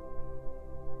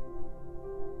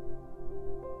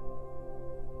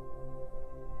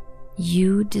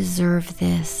 You deserve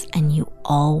this, and you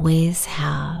always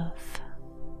have.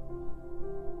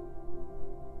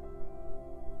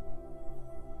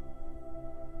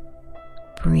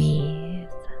 Breathe.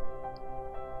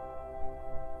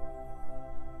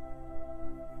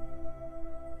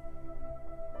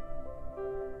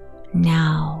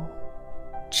 Now,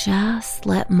 just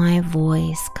let my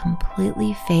voice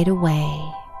completely fade away.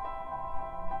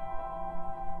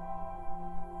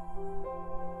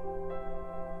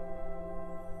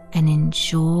 And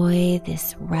enjoy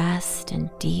this rest and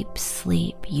deep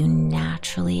sleep you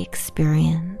naturally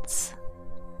experience.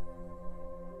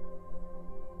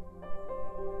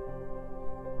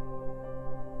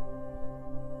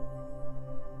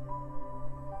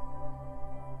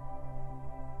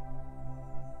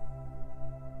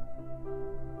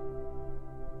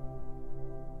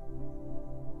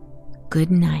 Good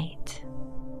night.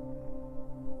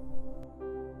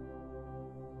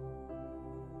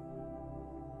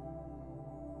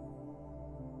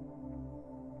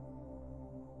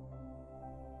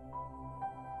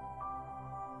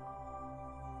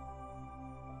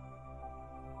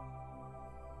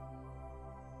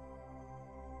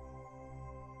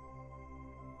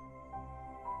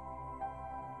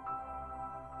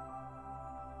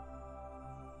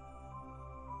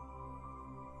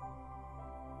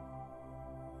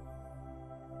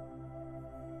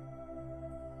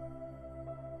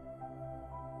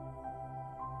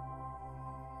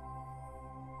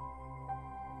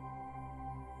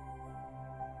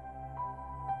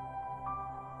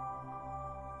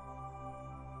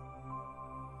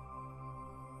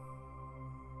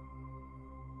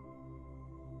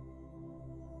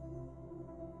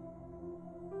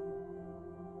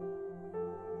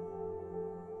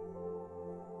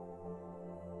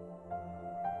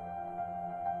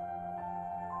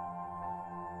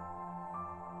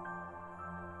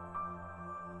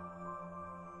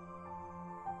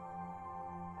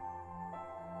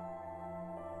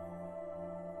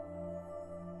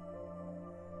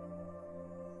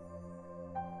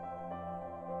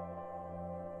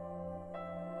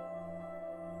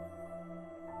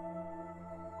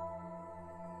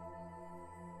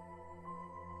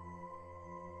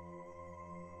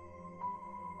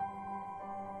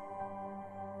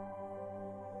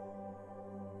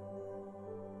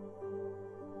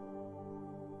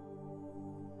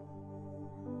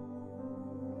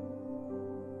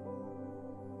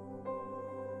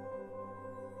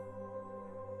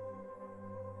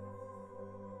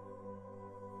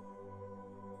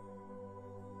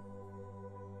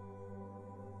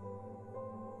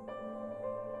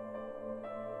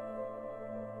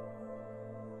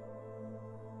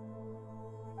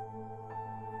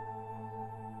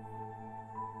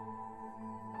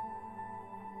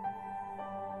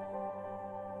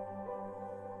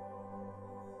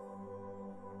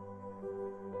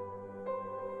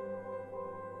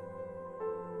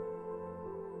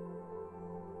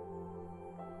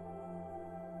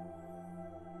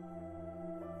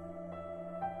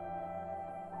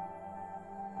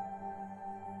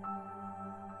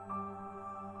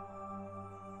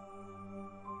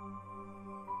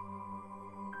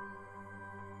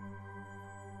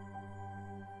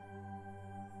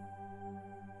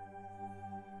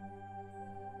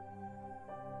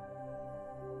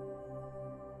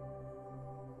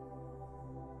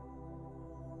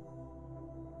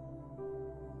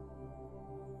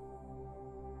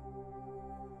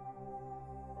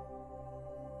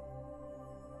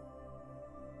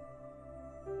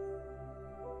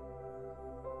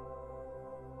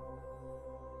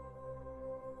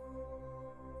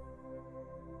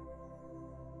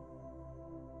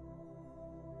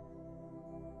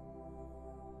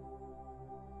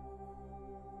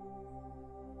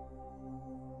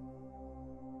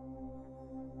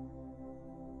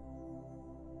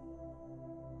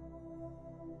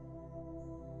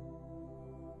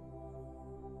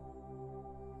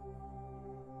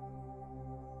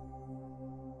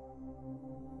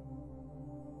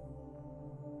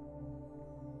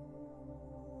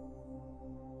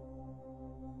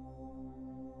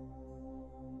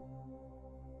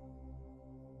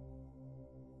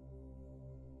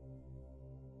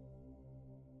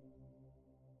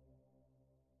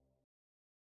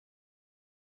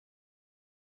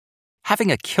 Having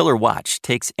a killer watch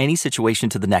takes any situation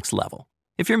to the next level.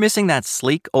 If you're missing that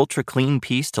sleek, ultra-clean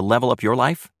piece to level up your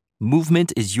life,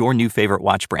 Movement is your new favorite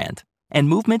watch brand. And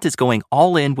Movement is going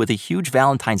all in with a huge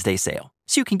Valentine's Day sale,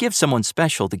 so you can give someone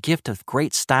special the gift of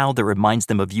great style that reminds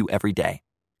them of you every day.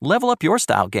 Level up your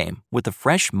style game with the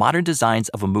fresh, modern designs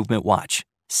of a Movement watch.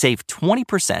 Save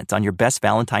 20% on your best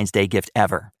Valentine's Day gift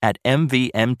ever at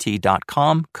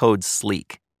MVMT.com, code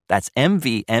SLEEK. That's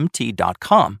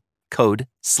MVMT.com, code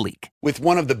SLEEK. With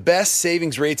one of the best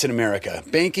savings rates in America,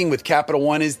 banking with Capital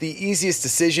One is the easiest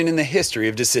decision in the history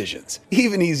of decisions.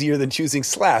 Even easier than choosing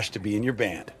Slash to be in your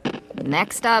band.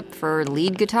 Next up for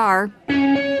lead guitar.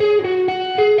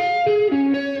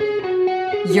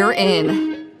 You're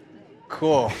in.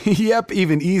 Cool. Yep,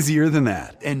 even easier than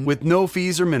that. And with no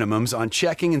fees or minimums on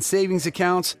checking and savings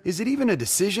accounts, is it even a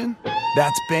decision?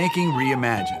 That's banking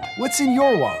reimagined. What's in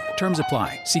your wallet? Terms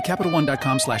apply. See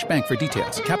CapitalOne.com/bank for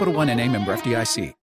details. Capital One NA, member FDIC.